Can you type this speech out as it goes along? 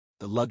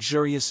The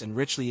luxurious and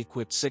richly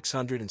equipped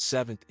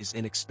 607th is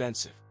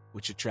inexpensive,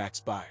 which attracts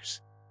buyers.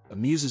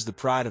 Amuses the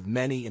pride of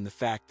many in the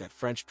fact that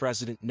French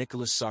President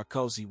Nicolas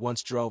Sarkozy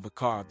once drove a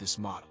car of this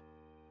model.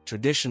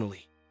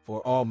 Traditionally, for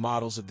all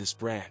models of this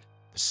brand,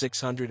 the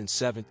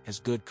 607th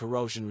has good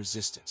corrosion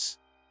resistance.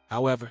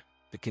 However,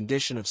 the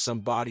condition of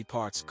some body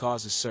parts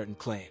causes certain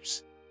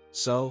claims.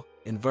 So,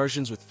 in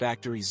versions with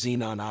factory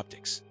xenon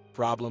optics,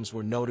 problems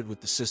were noted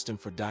with the system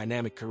for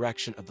dynamic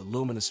correction of the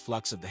luminous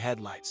flux of the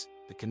headlights.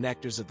 The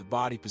connectors of the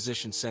body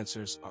position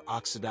sensors are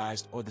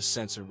oxidized or the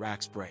sensor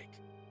racks break.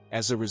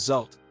 As a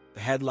result,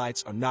 the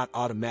headlights are not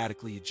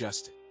automatically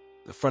adjusted.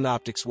 The front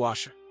optics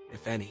washer,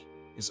 if any,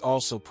 is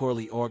also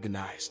poorly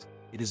organized.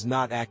 It is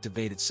not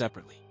activated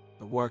separately,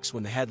 but works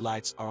when the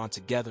headlights are on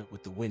together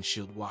with the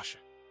windshield washer.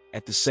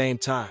 At the same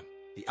time,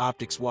 the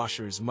optics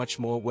washer is much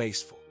more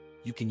wasteful.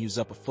 You can use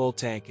up a full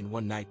tank in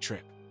one night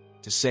trip.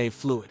 To save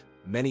fluid,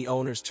 many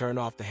owners turn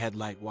off the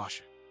headlight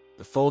washer.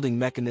 The folding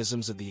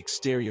mechanisms of the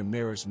exterior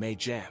mirrors may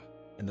jam,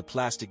 and the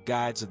plastic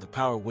guides of the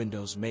power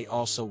windows may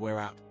also wear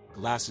out.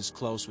 Glasses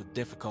close with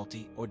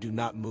difficulty or do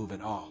not move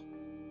at all.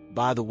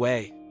 By the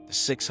way, the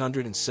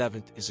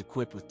 607th is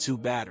equipped with 2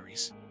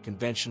 batteries,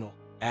 conventional,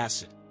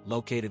 acid,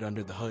 located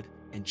under the hood,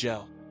 and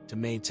gel, to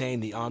maintain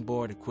the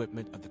onboard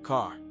equipment of the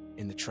car,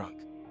 in the trunk.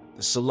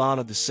 The salon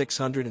of the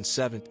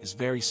 607th is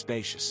very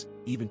spacious.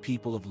 Even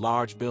people of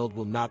large build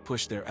will not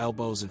push their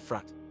elbows in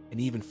front,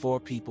 and even 4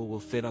 people will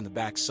fit on the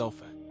back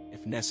sofa,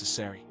 if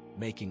necessary,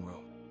 making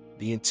room.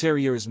 The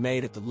interior is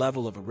made at the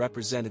level of a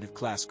representative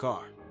class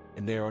car,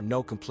 and there are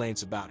no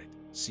complaints about it,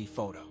 see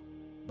photo.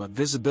 But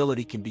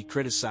visibility can be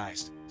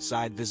criticized.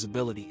 Side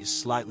visibility is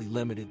slightly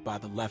limited by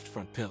the left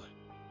front pillar.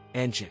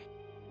 Engine.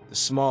 The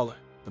smaller,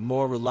 the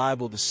more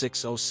reliable the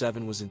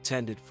 607 was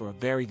intended for a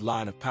varied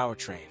line of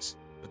powertrains,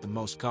 but the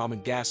most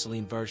common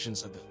gasoline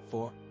versions of the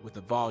 4, with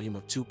a volume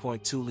of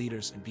 2.2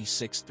 liters and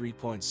V6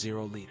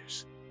 3.0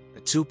 liters.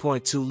 A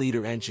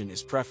 2.2-liter engine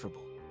is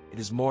preferable. It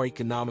is more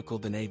economical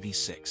than a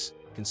V6.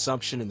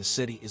 Consumption in the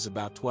city is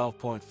about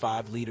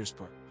 12.5 liters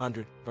per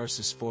 100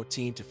 versus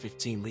 14 to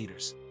 15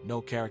 liters. No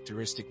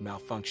characteristic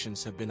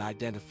malfunctions have been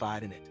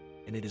identified in it,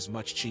 and it is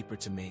much cheaper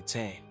to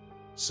maintain.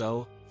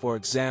 So, for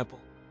example,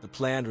 the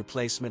planned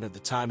replacement of the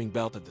timing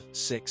belt of the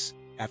 6,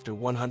 after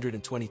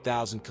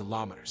 120,000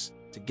 kilometers,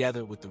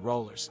 together with the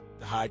rollers,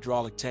 the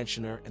hydraulic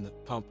tensioner and the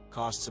pump,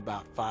 costs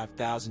about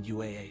 5,000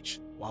 UAH,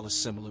 while a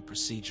similar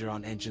procedure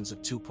on engines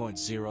of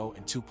 2.0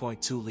 and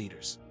 2.2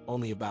 liters,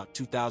 only about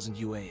 2,000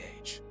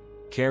 UAH.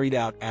 Carried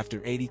out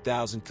after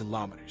 80,000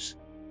 kilometers.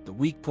 The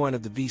weak point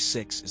of the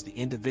V6 is the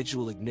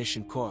individual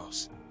ignition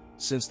coils.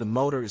 Since the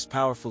motor is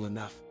powerful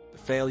enough, the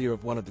failure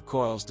of one of the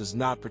coils does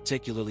not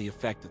particularly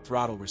affect the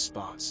throttle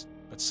response,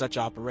 but such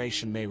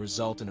operation may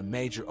result in a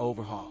major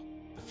overhaul.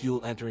 The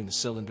fuel entering the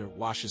cylinder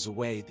washes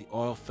away the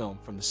oil film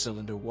from the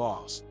cylinder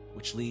walls,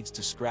 which leads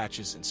to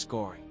scratches and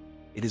scoring.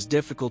 It is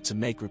difficult to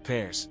make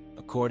repairs.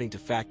 According to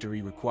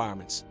factory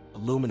requirements,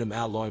 aluminum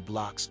alloy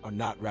blocks are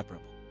not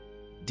reparable.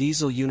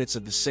 Diesel units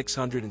of the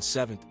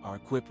 607th are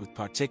equipped with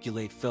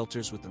particulate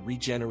filters with a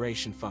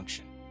regeneration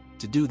function.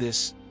 To do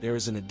this, there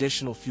is an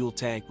additional fuel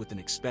tank with an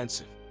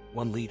expensive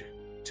 1 liter,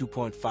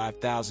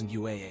 2,500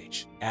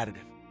 UAH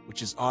additive,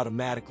 which is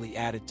automatically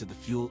added to the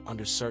fuel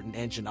under certain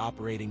engine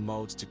operating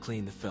modes to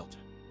clean the filter.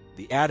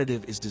 The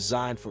additive is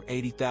designed for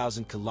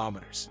 80,000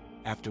 kilometers,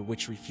 after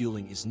which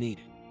refueling is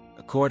needed.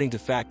 According to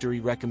factory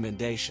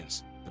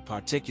recommendations, the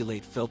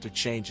particulate filter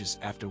changes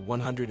after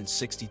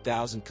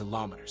 160,000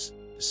 kilometers.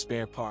 The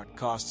spare part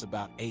costs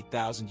about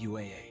 8,000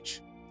 UAH.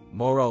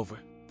 Moreover,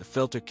 the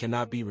filter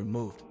cannot be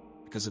removed.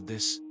 Because of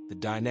this, the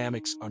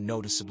dynamics are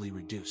noticeably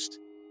reduced.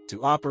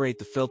 To operate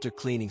the filter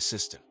cleaning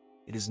system,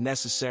 it is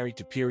necessary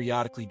to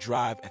periodically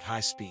drive at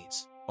high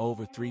speeds,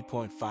 over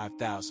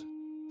 3,500.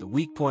 The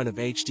weak point of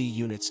HD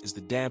units is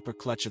the damper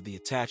clutch of the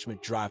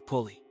attachment drive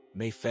pulley,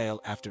 may fail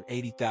after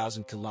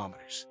 80,000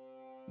 kilometers.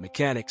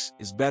 Mechanics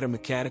is better.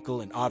 Mechanical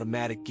and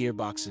automatic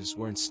gearboxes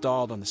were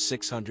installed on the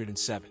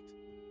 607th.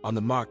 On the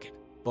market,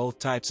 both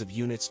types of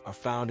units are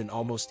found in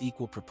almost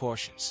equal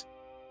proportions.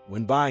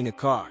 When buying a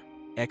car,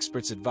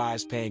 experts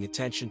advise paying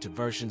attention to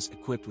versions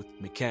equipped with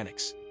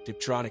mechanics.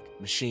 Tiptronic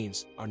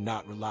machines are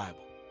not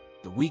reliable.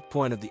 The weak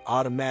point of the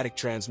automatic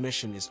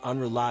transmission is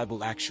unreliable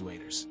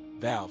actuators,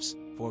 valves,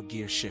 for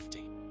gear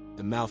shifting.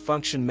 The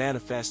malfunction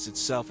manifests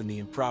itself in the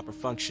improper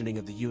functioning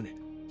of the unit,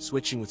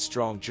 switching with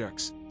strong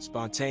jerks,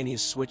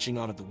 spontaneous switching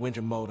on of the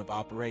winter mode of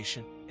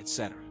operation,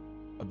 etc.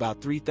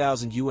 About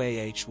 3,000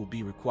 UAH will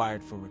be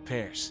required for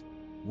repairs.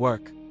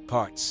 Work,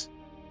 parts.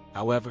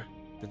 However,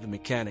 the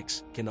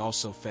mechanics can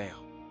also fail.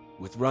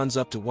 With runs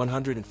up to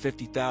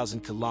 150,000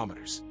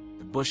 kilometers,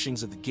 the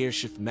bushings of the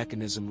gearshift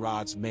mechanism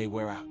rods may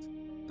wear out.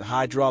 The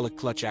hydraulic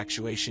clutch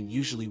actuation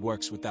usually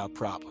works without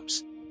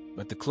problems,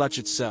 but the clutch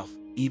itself,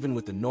 even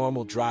with the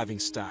normal driving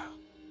style,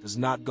 does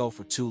not go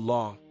for too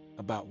long,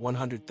 about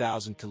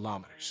 100,000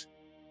 kilometers.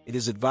 It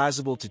is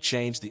advisable to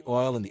change the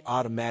oil in the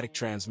automatic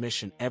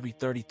transmission every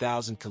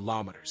 30,000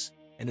 kilometers,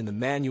 and in the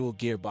manual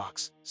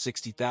gearbox,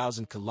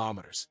 60,000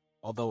 kilometers,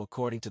 although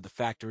according to the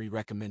factory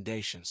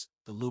recommendations,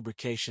 the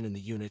lubrication in the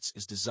units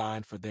is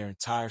designed for their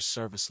entire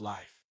service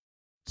life.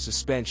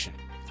 Suspension.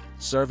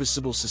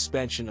 Serviceable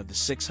suspension of the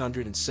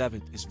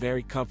 607 is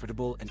very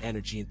comfortable and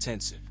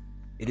energy-intensive.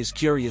 It is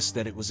curious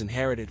that it was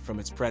inherited from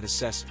its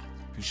predecessor,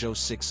 Peugeot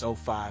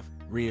 605,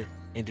 rear,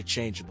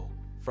 interchangeable,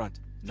 front,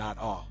 not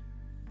all.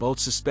 Both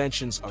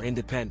suspensions are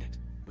independent,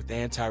 with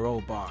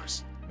anti-roll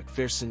bars.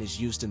 McPherson is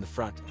used in the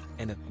front,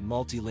 and a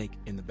multi-link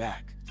in the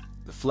back.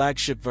 The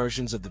flagship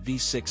versions of the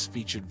V6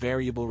 featured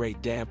variable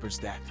rate dampers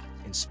that,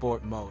 in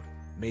sport mode,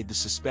 made the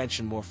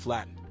suspension more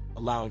flattened,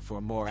 allowing for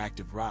a more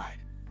active ride.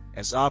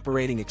 As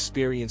operating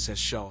experience has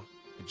shown,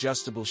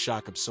 adjustable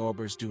shock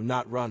absorbers do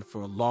not run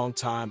for a long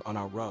time on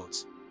our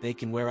roads. They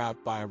can wear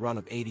out by a run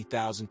of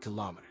 80,000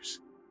 kilometers.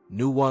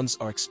 New ones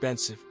are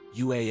expensive,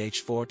 UAH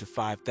 4 to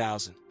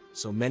 5,000,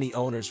 so many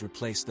owners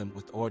replace them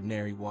with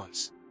ordinary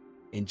ones.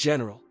 In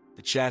general,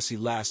 the chassis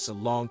lasts a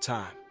long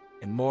time,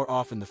 and more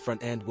often the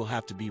front end will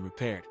have to be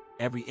repaired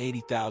every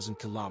 80,000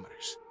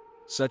 kilometers.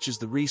 Such is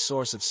the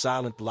resource of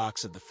silent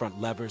blocks of the front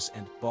levers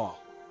and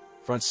ball.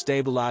 Front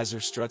stabilizer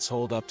struts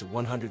hold up to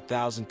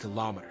 100,000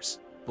 kilometers,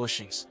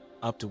 bushings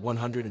up to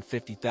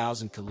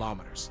 150,000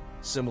 kilometers,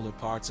 similar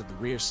parts of the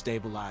rear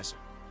stabilizer,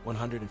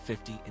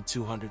 150 and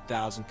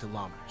 200,000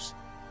 kilometers.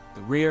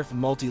 The rear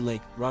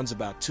multi-link runs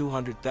about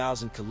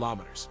 200,000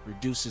 kilometers,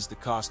 reduces the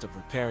cost of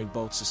repairing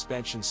both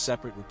suspensions,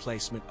 separate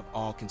replacement of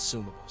all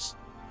consumables.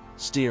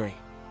 Steering.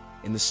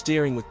 In the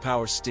steering with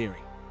power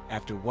steering,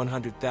 after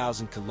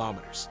 100,000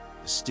 kilometers,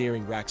 the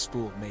steering rack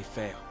spool may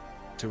fail.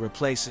 To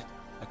replace it,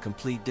 a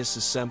complete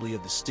disassembly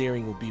of the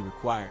steering will be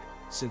required,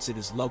 since it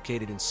is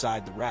located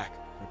inside the rack.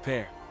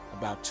 Repair,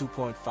 about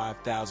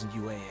 2,500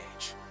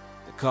 UAH.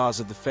 The cause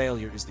of the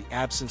failure is the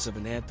absence of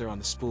an anther on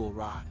the spool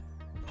rod.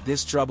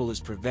 This trouble is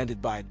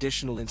prevented by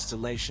additional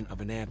installation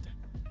of an anther,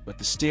 but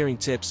the steering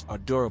tips are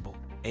durable,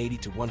 80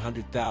 to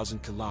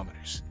 100,000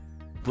 kilometers.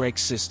 Brake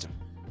system.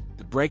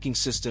 The braking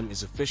system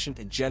is efficient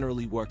and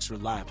generally works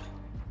reliably.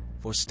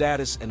 For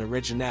status and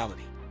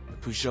originality,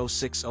 the Peugeot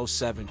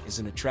 607 is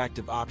an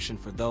attractive option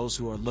for those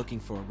who are looking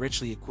for a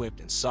richly equipped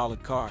and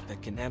solid car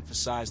that can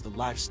emphasize the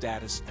life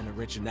status and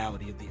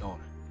originality of the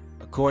owner.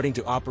 According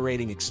to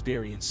operating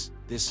experience,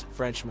 this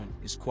Frenchman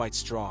is quite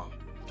strong.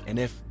 And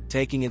if,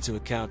 taking into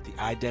account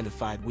the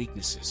identified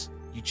weaknesses,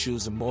 you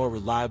choose a more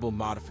reliable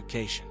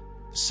modification,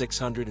 the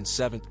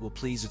 607 will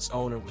please its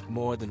owner with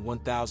more than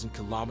 1,000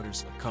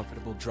 kilometers of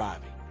comfortable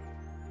driving.